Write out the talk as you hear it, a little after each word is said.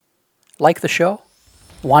Like the show?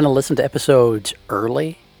 Want to listen to episodes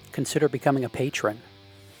early? Consider becoming a patron.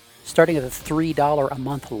 Starting at the $3 a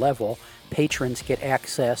month level, patrons get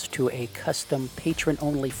access to a custom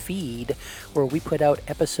patron-only feed where we put out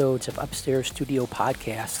episodes of Upstairs Studio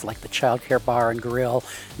podcasts like the Childcare Bar and Grill,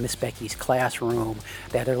 Miss Becky's Classroom,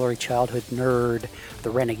 That Early Childhood Nerd,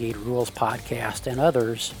 the Renegade Rules podcast, and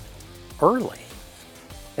others early.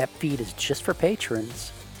 That feed is just for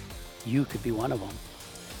patrons. You could be one of them.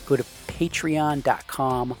 Go to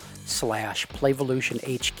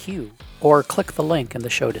patreon.com/PlayvolutionHQ or click the link in the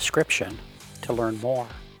show description to learn more.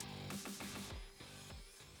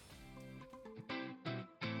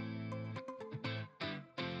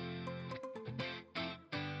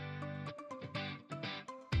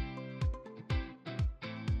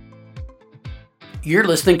 You're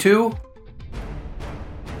listening to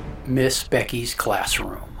Miss Becky's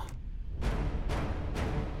Classroom.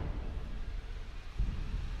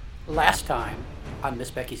 Last time on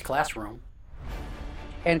Miss Becky's Classroom,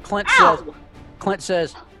 and Clint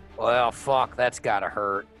says, "Well, fuck, that's gotta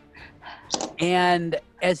hurt." And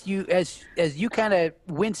as you kind of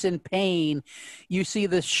wince in pain, you see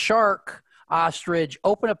this shark ostrich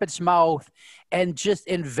open up its mouth and just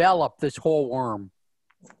envelop this whole worm.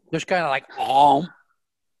 Just kind of like, oh.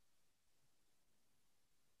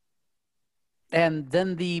 And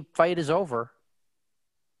then the fight is over.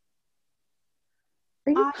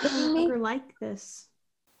 Are you I kidding no me? longer like this.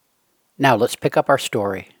 Now let's pick up our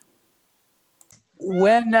story.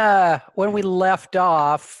 When we left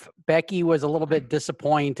off, Becky was a little bit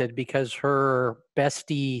disappointed because her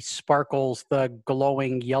bestie Sparkles, the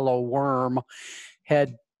glowing yellow worm,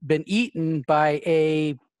 had been eaten by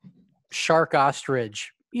a shark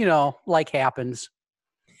ostrich. You know, like happens.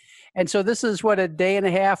 And so this is what, a day and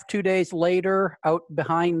a half, 2 days later, out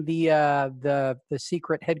behind the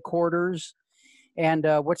secret headquarters. And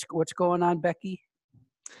what's going on, Becky?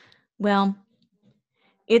 Well,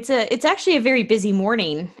 it's actually a very busy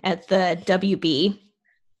morning at the WB,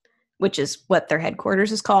 which is what their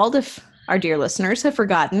headquarters is called, if our dear listeners have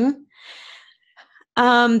forgotten.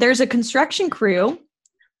 There's a construction crew,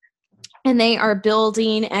 and they are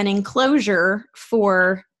building an enclosure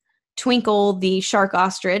for Twinkle, the shark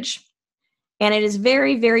ostrich. And it is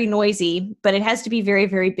very, very noisy, but it has to be very,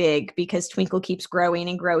 very big because Twinkle keeps growing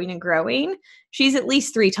and growing and growing. She's at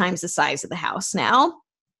least 3 times the size of the house now.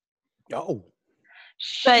 Oh.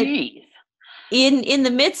 But Jeez. in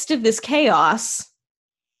the midst of this chaos,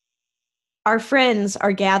 our friends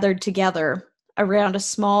are gathered together around a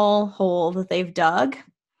small hole that they've dug.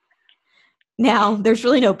 Now, there's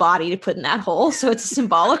really no body to put in that hole, so it's a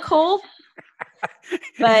symbolic hole.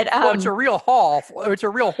 But well, it's a real hole. It's a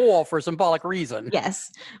real hole for a symbolic reason.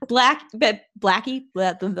 Yes, Blackie,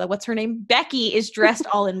 what's her name? Becky is dressed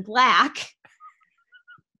all in black.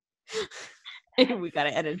 We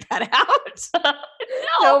gotta edit that out.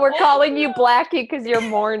 No, we're calling you Blackie because you're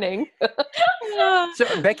mourning.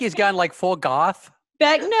 So Becky's gone like full goth. No.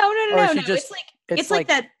 Or is she just- It's like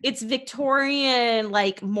that. It's Victorian,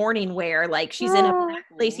 like morning wear. Like she's in a black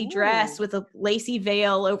lacy dress with a lacy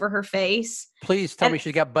veil over her face. Please tell me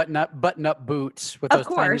she's got button up boots with those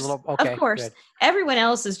tiny little. Okay, of course. good. Everyone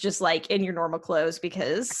else is just like in your normal clothes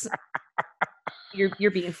because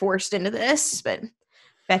you're being forced into this. But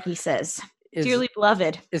Becky says, "Dearly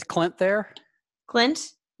beloved." Is Clint there?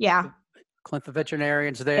 Clint? Yeah. Clint the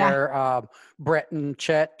veterinarian's there. Yeah. Brett and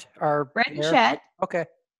Chet are Brett and there? Chet. Okay.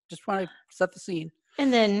 Just want to set the scene.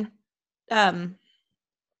 And then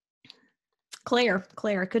Claire,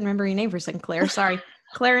 I couldn't remember your name for a second. Claire, sorry.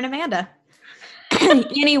 Claire and Amanda.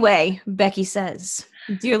 Anyway, Becky says,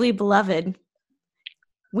 "Dearly beloved,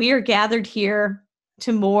 we are gathered here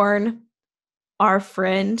to mourn our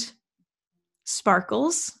friend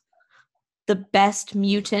Sparkles, the best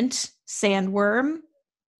mutant sandworm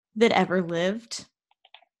that ever lived.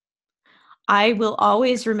 I will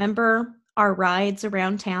always remember our rides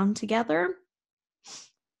around town together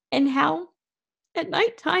and how at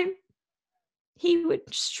nighttime he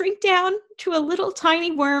would shrink down to a little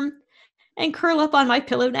tiny worm and curl up on my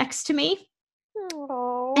pillow next to me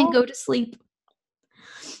and go to sleep.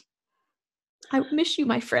 I miss you,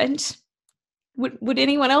 my friend. Would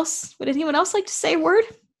anyone else like to say a word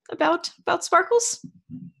about Sparkles?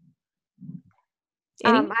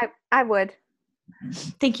 I would.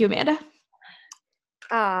 Thank you, Amanda.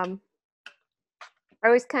 I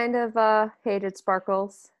always kind of hated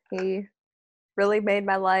Sparkles. He really made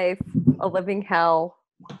my life a living hell.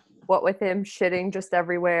 What with him shitting just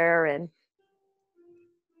everywhere and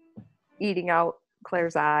eating out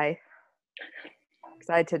Claire's eye. Because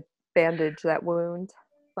I had to bandage that wound.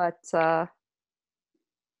 But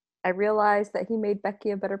I realized that he made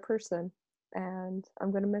Becky a better person, and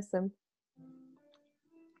I'm gonna miss him.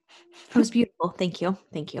 It was beautiful. Thank you.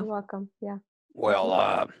 Thank You're you. welcome. Yeah. Well,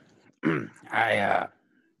 I'm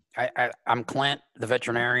Clint, the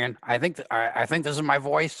veterinarian. I think I think this is my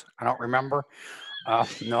voice. I don't remember.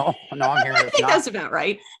 No, I'm hearing I it's think not. that's about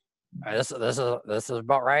right. This is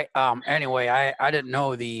about right. Anyway, I didn't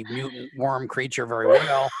know the mutant worm creature very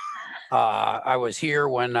well. I was here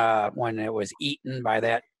when it was eaten by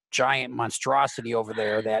that giant monstrosity over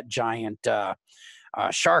there, that giant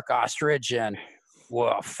shark ostrich, and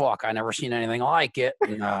well, fuck, I never seen anything like it.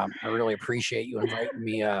 And I really appreciate you inviting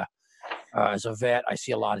me. As a vet, I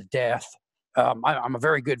see a lot of death. I'm a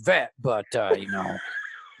very good vet, but creatures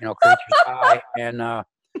die, and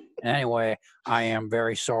anyway, I am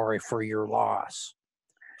very sorry for your loss.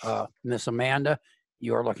 Miss Amanda,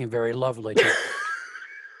 you are looking very lovely today.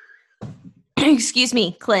 Excuse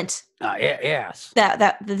me, Clint. Yes.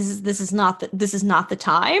 This is not the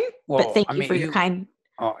time. Well, but thank you for your kind.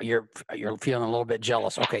 Oh, you're feeling a little bit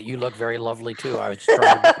jealous. Okay, you look very lovely too. I was just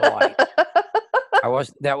trying to be polite.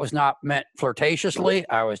 That was not meant flirtatiously.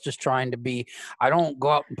 I was just trying to be. I don't go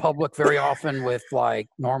out in public very often with like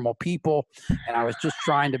normal people, and I was just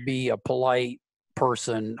trying to be a polite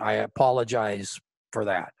person. I apologize for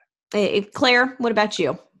that. Hey, Claire, what about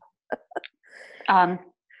you?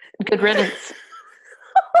 Good riddance.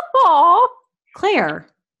 Aw. Claire,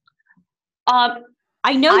 Um,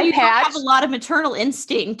 I know eye you don't have patch. a lot of maternal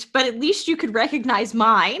instinct, but at least you could recognize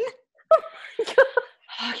mine.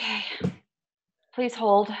 okay. Please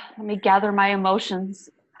hold. Let me gather my emotions.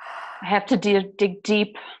 I have to dig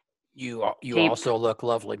deep. You Deep. also look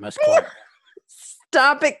lovely, Miss Claire.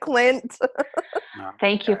 Stop it, Clint.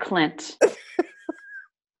 Thank you, Clint.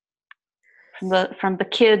 From the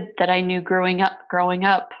kid that I knew growing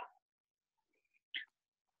up.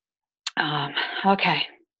 Okay.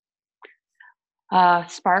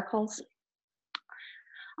 Sparkles,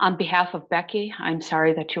 on behalf of Becky, I'm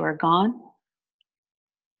sorry that you are gone.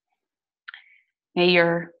 May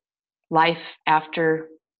your life after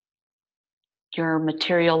your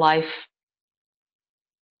material life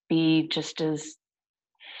be just as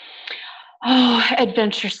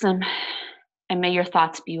adventuresome, and may your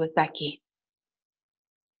thoughts be with Becky.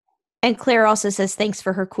 And Claire also says thanks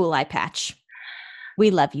for her cool eye patch. We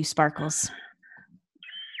love you, Sparkles.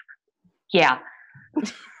 Yeah.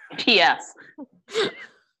 P.S.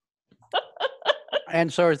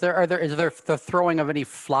 And so, is there the throwing of any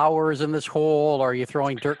flowers in this hole? Or are you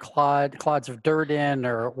throwing clods of dirt in,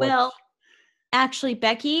 or what? Well, actually,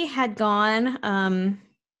 Becky had gone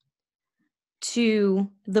to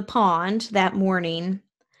the pond that morning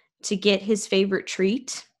to get his favorite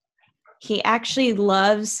treat. He actually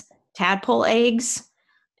loves tadpole eggs.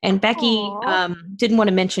 And Becky didn't want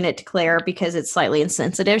to mention it to Claire because it's slightly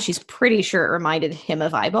insensitive. She's pretty sure it reminded him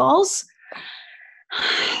of eyeballs.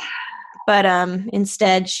 But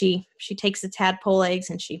instead, she takes the tadpole eggs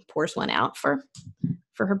and she pours one out for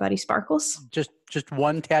her buddy Sparkles. Just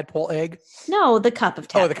one tadpole egg? No, the cup of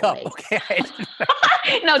tadpole Oh, the cup. eggs.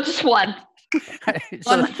 Okay. No, just one.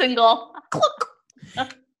 One single.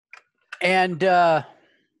 And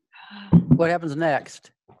what happens next?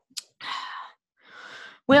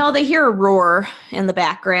 Well, they hear a roar in the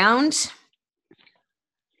background.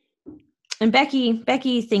 And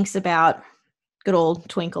Becky thinks about good old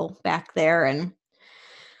Twinkle back there. And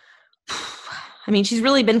I mean, she's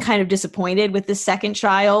really been kind of disappointed with this second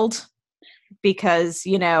child because,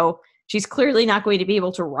 she's clearly not going to be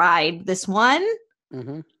able to ride this one.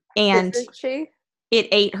 Mm-hmm. And Isn't she? It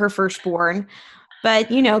ate her firstborn. But,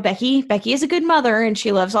 Becky is a good mother and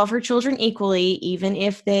she loves all of her children equally, even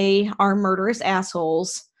if they are murderous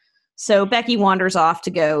assholes. So Becky wanders off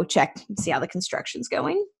to go check and see how the construction's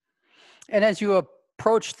going. And as you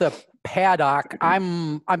approach the paddock,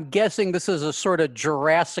 I'm guessing this is a sort of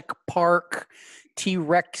Jurassic Park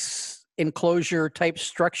T-Rex enclosure type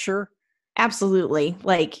structure. Absolutely.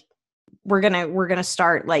 Like we're gonna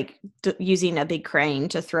start using a big crane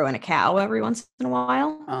to throw in a cow every once in a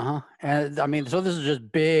while. And I mean, so this is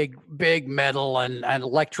just big metal and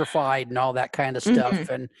electrified and all that kind of stuff.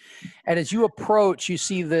 Mm-hmm. And as you approach, you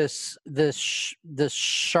see this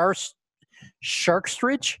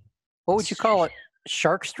sharkstrich. What would you call it?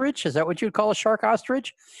 Sharkstrich? Is that what you'd call a shark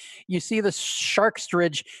ostrich? You see the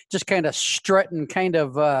sharkstrich just kind of strutting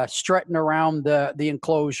around the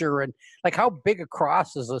enclosure. And like, how big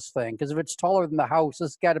across is this thing? Because if it's taller than the house,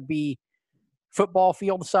 it's got to be football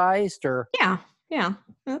field sized, or Yeah,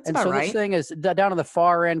 that's and about so right. this thing is down on the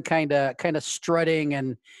far end, kind of strutting,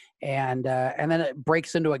 and then it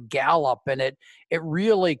breaks into a gallop, and it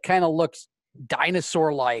really kind of looks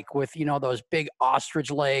dinosaur-like with, those big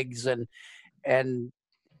ostrich legs and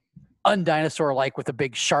undinosaur-like with a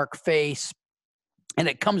big shark face. And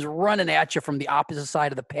it comes running at you from the opposite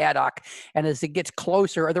side of the paddock. And as it gets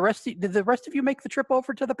closer, did the rest of you make the trip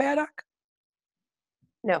over to the paddock?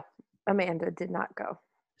 No, Amanda did not go.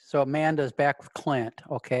 So Amanda's back with Clint.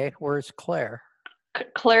 Okay, where's Claire?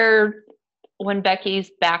 Claire, when Becky's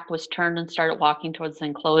back was turned and started walking towards the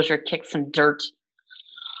enclosure, kicked some dirt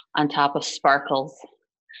on top of Sparkles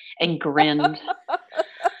and grinned.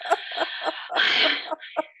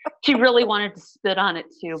 She really wanted to spit on it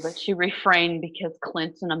too, but she refrained because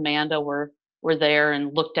Clint and Amanda were there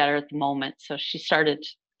and looked at her at the moment. So she started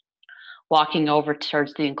walking over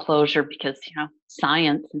towards the enclosure because,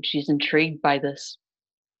 science, and she's intrigued by this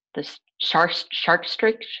shark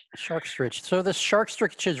stritch. Shark stritch. So the shark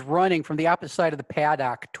stritch is running from the opposite side of the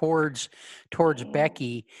paddock towards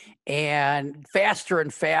Becky, and faster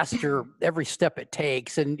and faster every step it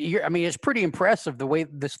takes. And it's pretty impressive the way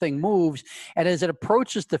this thing moves. And as it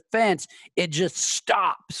approaches the fence, it just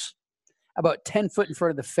stops about 10 foot in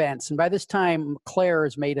front of the fence. And by this time, Claire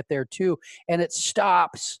has made it there too. And it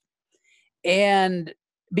stops. And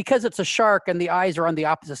because it's a shark and the eyes are on the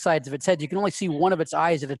opposite sides of its head, you can only see one of its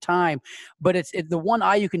eyes at a time. But the one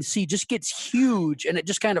eye you can see just gets huge, and it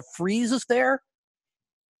just kind of freezes there.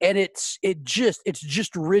 And it's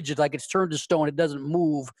just rigid, like it's turned to stone. It doesn't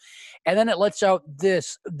move. And then it lets out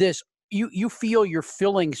this you feel your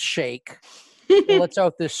fillings shake. It lets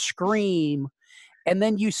out this scream, and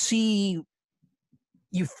then you think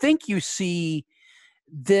you see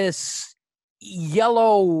this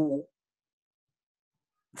yellow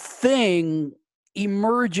thing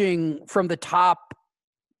emerging from the top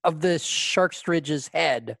of the shark stridge's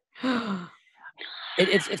head.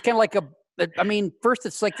 It's kind of like first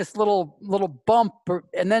it's like this little bump,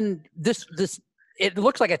 and then this it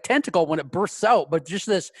looks like a tentacle when it bursts out, but just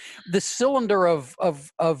this cylinder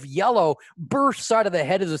of yellow bursts out of the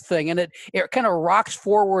head of this thing, and it kind of rocks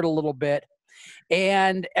forward a little bit.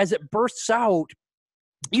 And as it bursts out,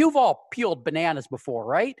 you've all peeled bananas before,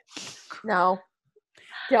 right? No.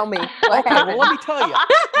 Tell me. Okay, well, let me tell you.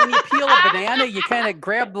 When you peel a banana, you kind of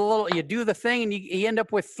grab you do the thing, and you end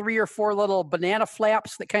up with 3 or 4 little banana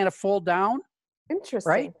flaps that kind of fold down. Interesting.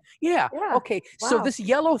 Right? Yeah. Okay. Wow. So this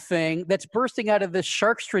yellow thing that's bursting out of this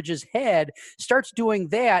shark stridge's head starts doing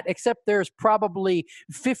that, except there's probably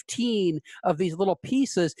 15 of these little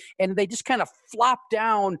pieces, and they just kind of flop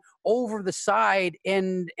down over the side,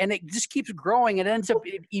 and it just keeps growing. It ends up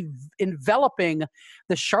enveloping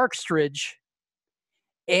the shark stridge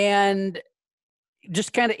and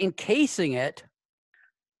just kind of encasing it,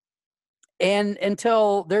 and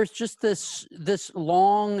until there's just this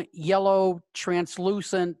long yellow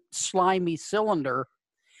translucent slimy cylinder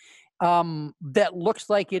that looks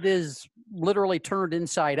like it is literally turned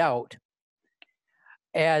inside out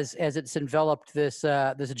as it's enveloped this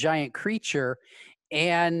giant creature.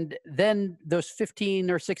 And then those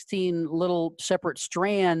 15 or 16 little separate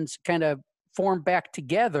strands kind of form back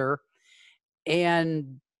together,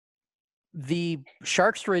 and the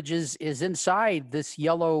shark stridge is inside this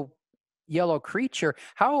yellow creature.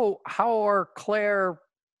 How are Claire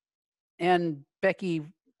and Becky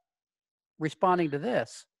responding to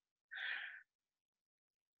this?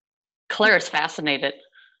 Claire is fascinated.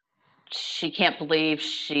 She can't believe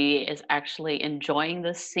she is actually enjoying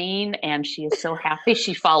this scene, and she is so happy.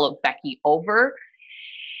 She followed Becky over.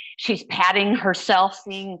 She's patting herself,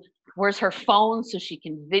 seeing where's her phone so she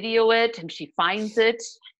can video it, and she finds it.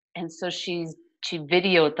 And so she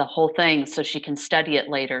videoed the whole thing so she can study it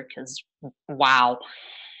later, because wow.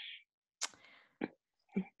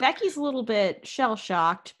 Becky's a little bit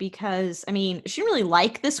shell-shocked because, she didn't really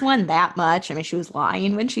like this one that much. She was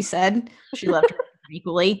lying when she said she loved her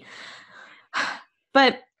equally.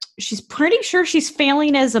 But she's pretty sure she's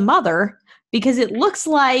failing as a mother, because it looks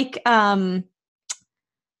like in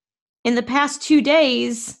the past 2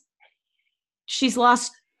 days, she's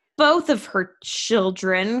lost both of her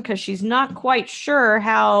children because she's not quite sure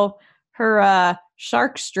how her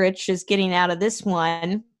shark stritch is getting out of this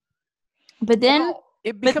one. But then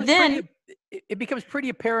it becomes pretty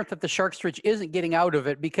apparent that the shark stritch isn't getting out of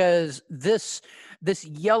it, because this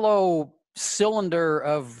yellow cylinder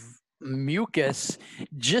of mucus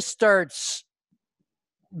just starts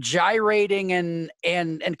gyrating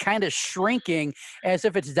and kind of shrinking as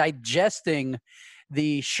if it's digesting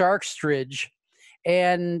the shark stridge.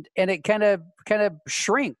 And it kind of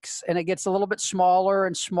shrinks, and it gets a little bit smaller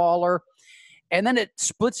and smaller, and then it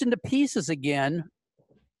splits into pieces again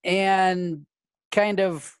and kind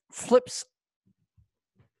of flips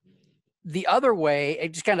the other way.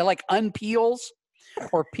 It just kind of like unpeels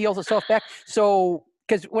or peels itself back. So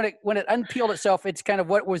because when it unpeeled itself, it's kind of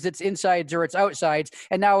what was its insides or its outsides,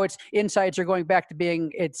 and now its insides are going back to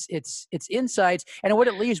being its insides, and what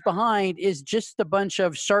it leaves behind is just a bunch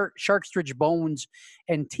of sharkstridge bones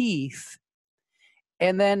and teeth,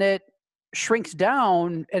 and then it shrinks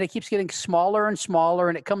down and it keeps getting smaller and smaller,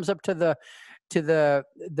 and it comes up to the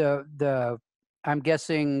I'm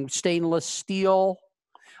guessing stainless steel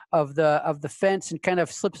of the fence and kind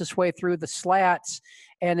of slips its way through the slats,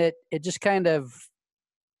 and it just kind of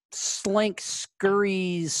slinks,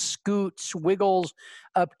 scurries, scoots, wiggles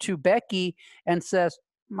up to Becky and says,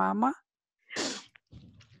 "Mama."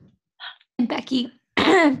 And Becky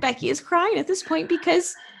is crying at this point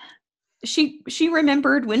because she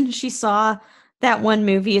remembered when she saw that one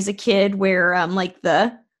movie as a kid where like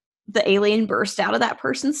the alien burst out of that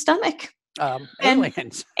person's stomach.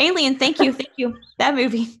 Aliens. Alien, thank you. That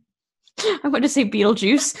movie. I want to say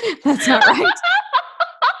Beetlejuice. That's not right.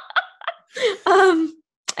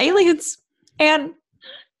 Aliens. And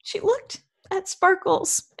she looked at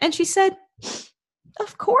Sparkles and she said,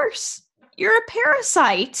 "Of course, you're a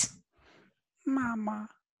parasite." Mama.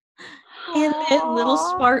 And then little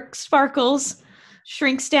Sparkles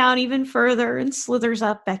shrinks down even further and slithers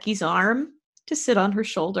up Becky's arm to sit on her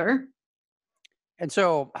shoulder. And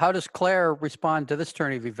so how does Claire respond to this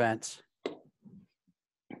turn of events?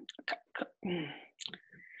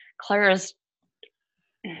 Claire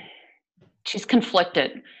she's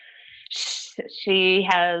conflicted. She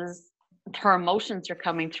has, her emotions are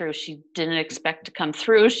coming through. She didn't expect to come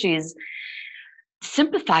through. She's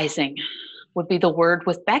sympathizing would be the word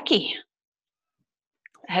with Becky.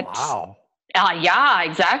 Wow. Yeah,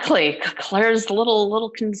 exactly. Claire's a little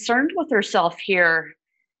concerned with herself here,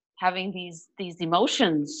 having these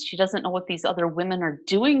emotions. She doesn't know what these other women are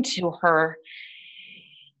doing to her.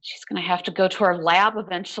 She's going to have to go to her lab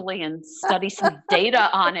eventually and study some data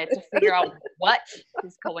on it to figure out what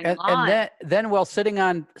is going on. And then while sitting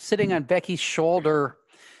on Becky's shoulder,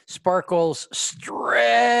 Sparkles stretches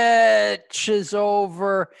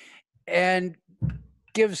over and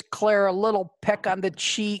gives Claire a little peck on the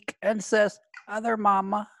cheek and says, "Other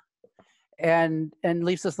mama," and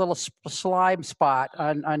leaves this little slime spot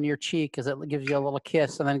on your cheek as it gives you a little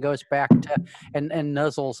kiss, and then goes back to and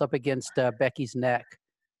nuzzles up against Becky's neck.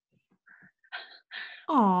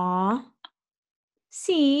 Aw.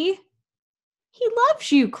 See? He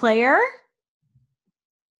loves you, Claire.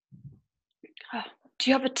 Do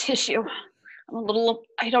you have a tissue?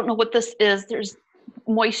 I don't know what this is. There's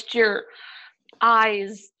moisture,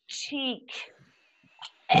 eyes, cheek.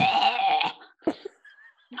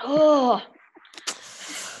 Oh.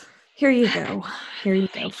 Here you go,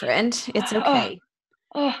 friend. It's okay.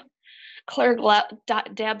 Claire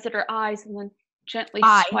dabs at her eyes and then gently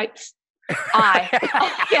swipes.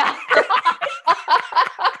 Yeah.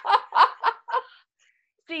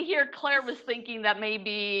 See here, Claire was thinking that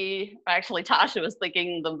maybe, actually Tasha was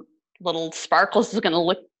thinking the little Sparkles is going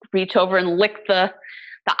to reach over and lick the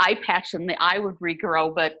eye patch and the eye would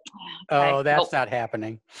regrow, but that's not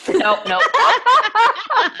happening. Nope.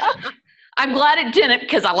 I'm glad it didn't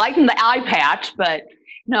because I like the eye patch, but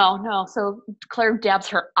no. So Claire dabs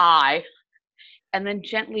her eye and then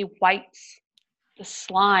gently wipes the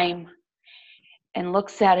slime and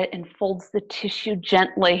looks at it and folds the tissue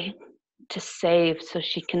gently to save so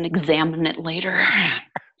she can examine it later.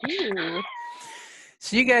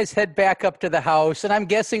 So you guys head back up to the house, and I'm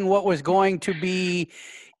guessing what was going to be,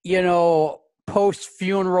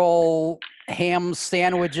 post-funeral ham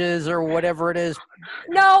sandwiches or whatever it is.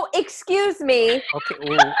 No, excuse me.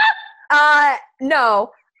 Okay.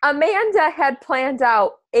 No. Amanda had planned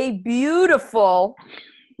out a beautiful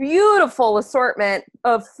assortment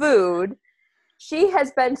of food. She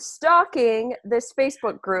has been stalking this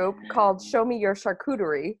Facebook group called Show Me Your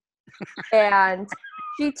Charcuterie, and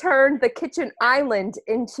she turned the kitchen island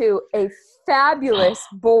into a fabulous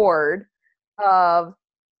board of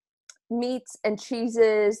meats and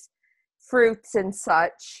cheeses, fruits and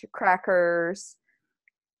such, crackers,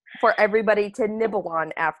 for everybody to nibble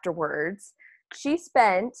on afterwards. She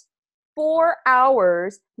spent 4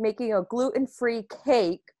 hours making a gluten-free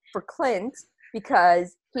cake for Clint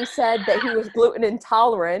because he said that he was gluten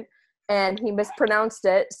intolerant and he mispronounced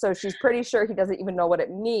it. So she's pretty sure he doesn't even know what it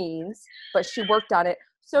means, but she worked on it.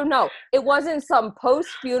 So no, it wasn't some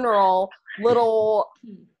post-funeral little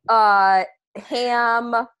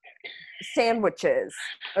ham sandwiches.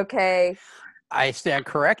 Okay. I stand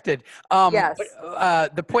corrected. Yes.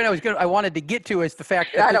 But, the point I wanted to get to is the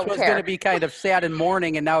fact that this was going to be kind of sad and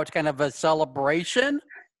mourning, and now it's kind of a celebration.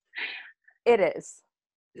 It is.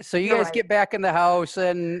 So you guys get back in the house,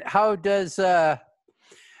 and how does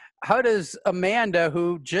how does Amanda,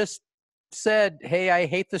 who just said, "Hey, I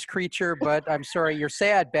hate this creature, but I'm sorry, you're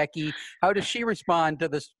sad, Becky," how does she respond to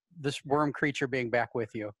this worm creature being back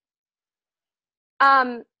with you?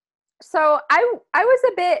 So I was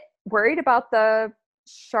a bit worried about the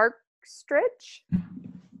shark stitch.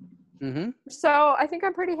 Mm-hmm. So I think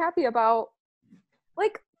I'm pretty happy about,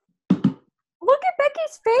 like, look at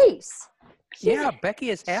Becky's face. Yeah, Becky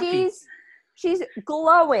is happy. She's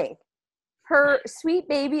glowing. Her sweet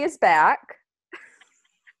baby is back.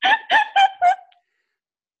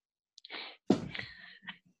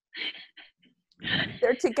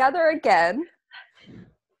 They're together again.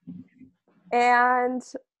 And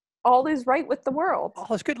all is right with the world.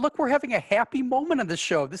 All is good. Look, we're having a happy moment on this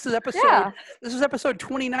show. This is episode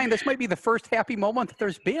 29. This might be the first happy moment that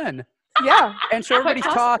there's been. Yeah. And so everybody's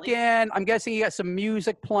possibly. talking. I'm guessing you got some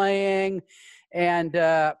music playing. And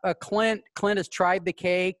Clint has tried the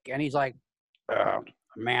cake, and he's like,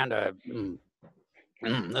 Amanda,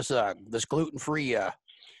 this gluten-free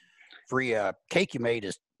cake you made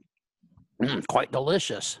is quite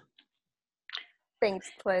delicious.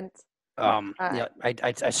 Thanks, Clint. Yeah,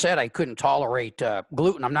 I said I couldn't tolerate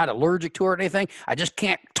gluten. I'm not allergic to it or anything. I just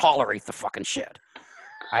can't tolerate the fucking shit.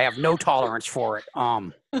 I have no tolerance for it.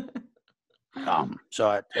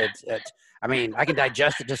 So it's I mean, I can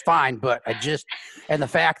digest it just fine, but and the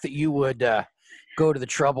fact that you would go to the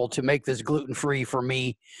trouble to make this gluten-free for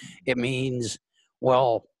me, it means,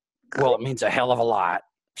 well, it means a hell of a lot.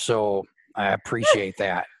 So I appreciate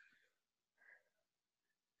that.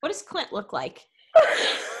 What does Clint look like?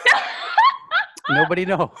 Nobody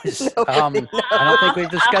knows. Nobody knows. I don't think we've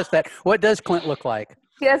discussed that. What does Clint look like?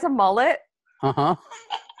 He has a mullet. Uh-huh.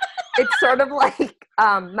 It's sort of like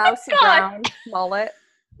mousy brown mullet.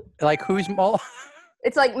 Like who's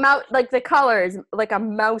It's like the color is like a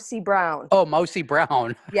mousy brown. Oh, Mousy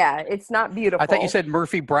Brown. Yeah, it's not beautiful. I thought you said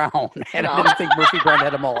Murphy Brown, and No. I didn't think Murphy Brown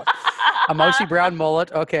had a mullet. A Mousy Brown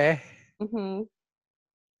mullet, okay. Mm-hmm.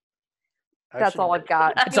 That's all I've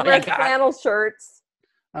got. That's He all you wears got. flannel shirts.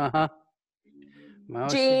 Uh-huh.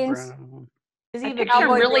 Mousy Jeans. Brown. Is I he the picture him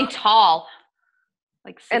cowboy really boots. tall,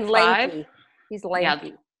 like 6'5". And lanky. He's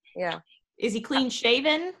lanky. Yeah. Is he clean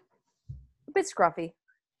shaven? A bit scruffy.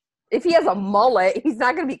 If he has a mullet, he's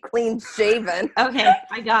not going to be clean shaven. Okay,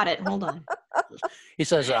 I got it. Hold on. He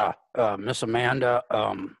says, Miss Amanda,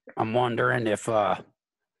 I'm wondering if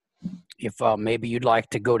maybe you'd like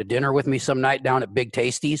to go to dinner with me some night down at Big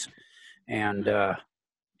Tasties, and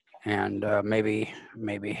maybe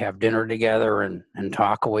have dinner together and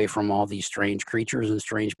talk away from all these strange creatures and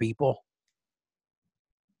strange people.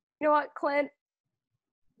 You know what, Clint?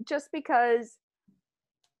 Just because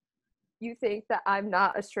you think that I'm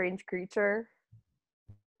not a strange creature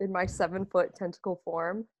in my 7-foot tentacle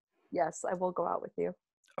form, yes, I will go out with you.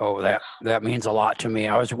 Oh, that means a lot to me.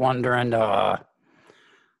 I was wondering, I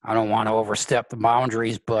don't want to overstep the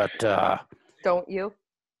boundaries, but Don't you?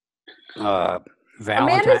 Valentine's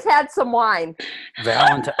Amanda's had some wine.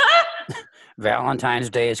 Valentine's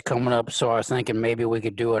Day is coming up, so I was thinking maybe we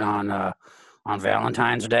could do it on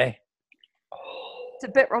Valentine's Day. It's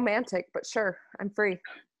a bit romantic, but sure, I'm free.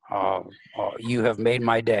 You have made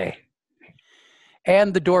my day.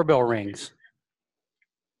 And the doorbell rings.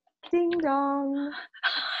 Ding dong.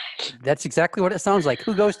 That's exactly what it sounds like.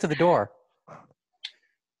 Who goes to the door?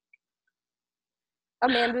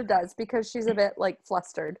 Amanda does, because she's a bit like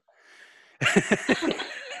flustered.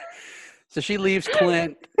 So she leaves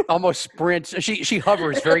Clint, almost sprints. She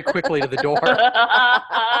hovers very quickly to the door.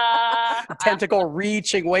 Tentacle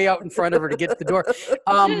reaching way out in front of her to get to the door.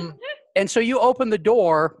 And so you open the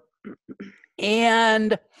door,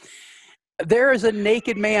 and there is a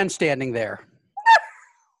naked man standing there.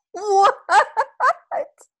 What?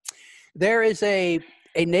 There is a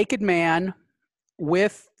naked man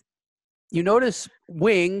with, you notice,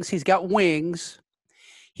 wings. He's got wings.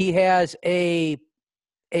 He has a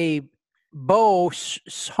bow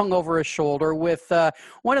hung over his shoulder with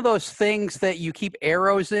one of those things that you keep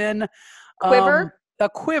arrows in. Quiver? A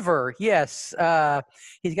quiver, yes.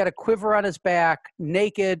 He's got a quiver on his back,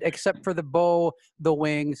 naked except for the bow, the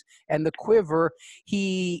wings, and the quiver.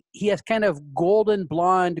 He has kind of golden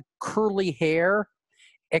blonde curly hair,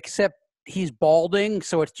 except he's balding,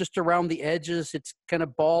 so it's just around the edges. It's kind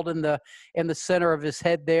of bald in the center of his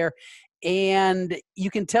head there. And you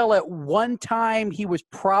can tell at one time he was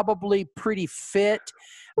probably pretty fit,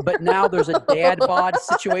 but now there's a dad bod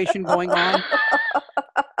situation going on.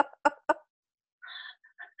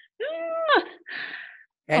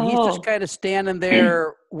 And he's just kind of standing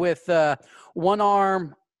there with one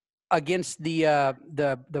arm against the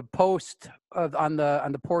post on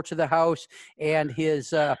the porch of the house, and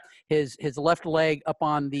his left leg up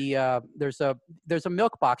on the there's a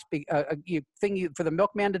milk box thing for the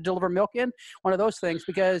milkman to deliver milk in, one of those things,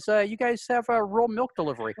 because you guys have a rural milk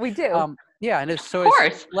delivery. We do. Yeah, and his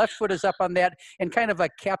left foot is up on that in kind of a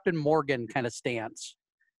Captain Morgan kind of stance.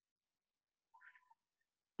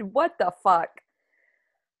 What the fuck?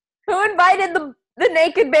 Who invited the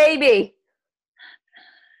naked baby?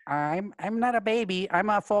 I'm not a baby. I'm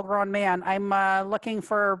a full-grown man. I'm looking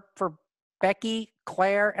for Becky,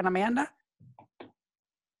 Claire, and Amanda.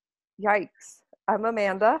 Yikes! I'm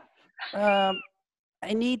Amanda. I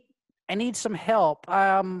need some help.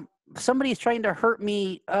 Somebody's trying to hurt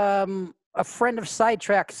me. A friend of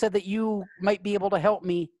Sidetrack said that you might be able to help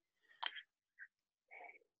me.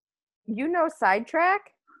 You know Sidetrack?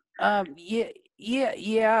 Yeah.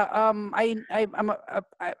 I'm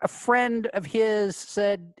a friend of his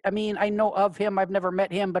said. I mean, I know of him. I've never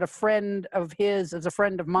met him, but a friend of his is a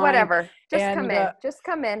friend of mine. Whatever. Just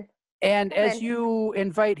come in. And as you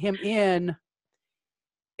invite him in,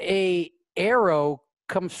 a arrow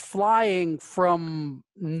comes flying from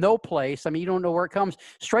no place. I mean, you don't know where it comes.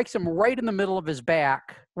 Strikes him right in the middle of his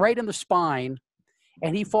back, right in the spine,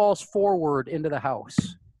 and he falls forward into the house.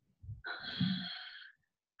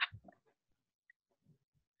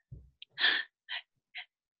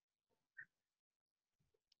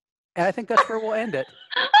 And I think that's where we'll end it.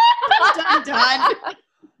 Done.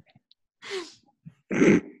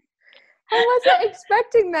 I wasn't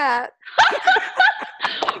expecting that.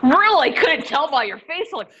 Really couldn't tell by your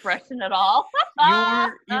facial expression at all.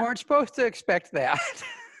 You weren't supposed to expect that.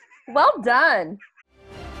 Well done.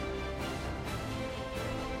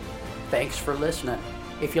 Thanks for listening.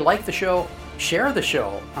 If you like the show, share the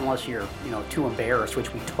show, unless you're, too embarrassed,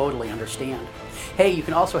 which we totally understand. Hey, you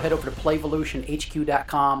can also head over to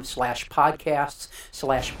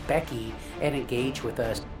playvolutionhq.com/podcasts/Becky and engage with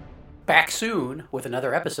us. Back soon with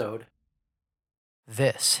another episode.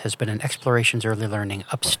 This has been an Explorations Early Learning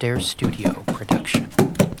Upstairs Studio production.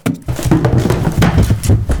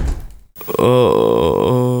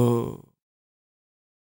 Oh.